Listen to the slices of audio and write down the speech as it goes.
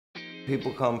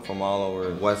People come from all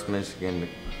over West Michigan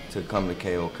to come to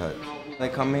KO Cutz. They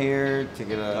come here to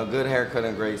get a good haircut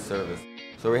and great service.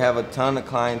 So we have a ton of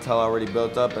clientele already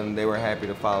built up, and they were happy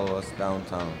to follow us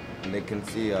downtown. And they can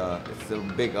see it's a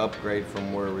big upgrade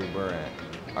from where we were at.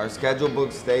 Our schedule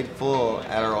book stayed full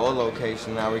at our old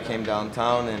location. Now we came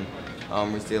downtown,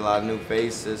 and we see a lot of new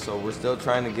faces. So we're still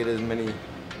trying to get as many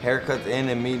haircuts in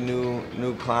and meet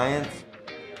new clients.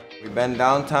 We've been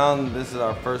downtown. This is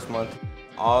our first month.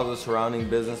 All the surrounding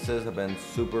businesses have been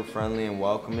super friendly and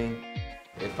welcoming.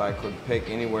 If I could pick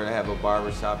anywhere to have a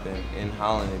barbershop in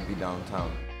Holland, it'd be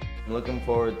downtown. I'm looking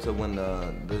forward to when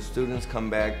the students come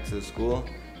back to school,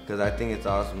 because I think it's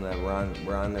awesome that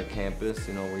we're on their campus.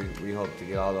 You know, we hope to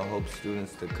get all the Hope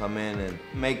students to come in and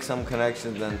make some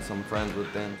connections and some friends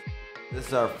with them. This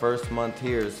is our first month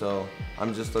here, so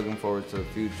I'm just looking forward to the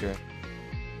future.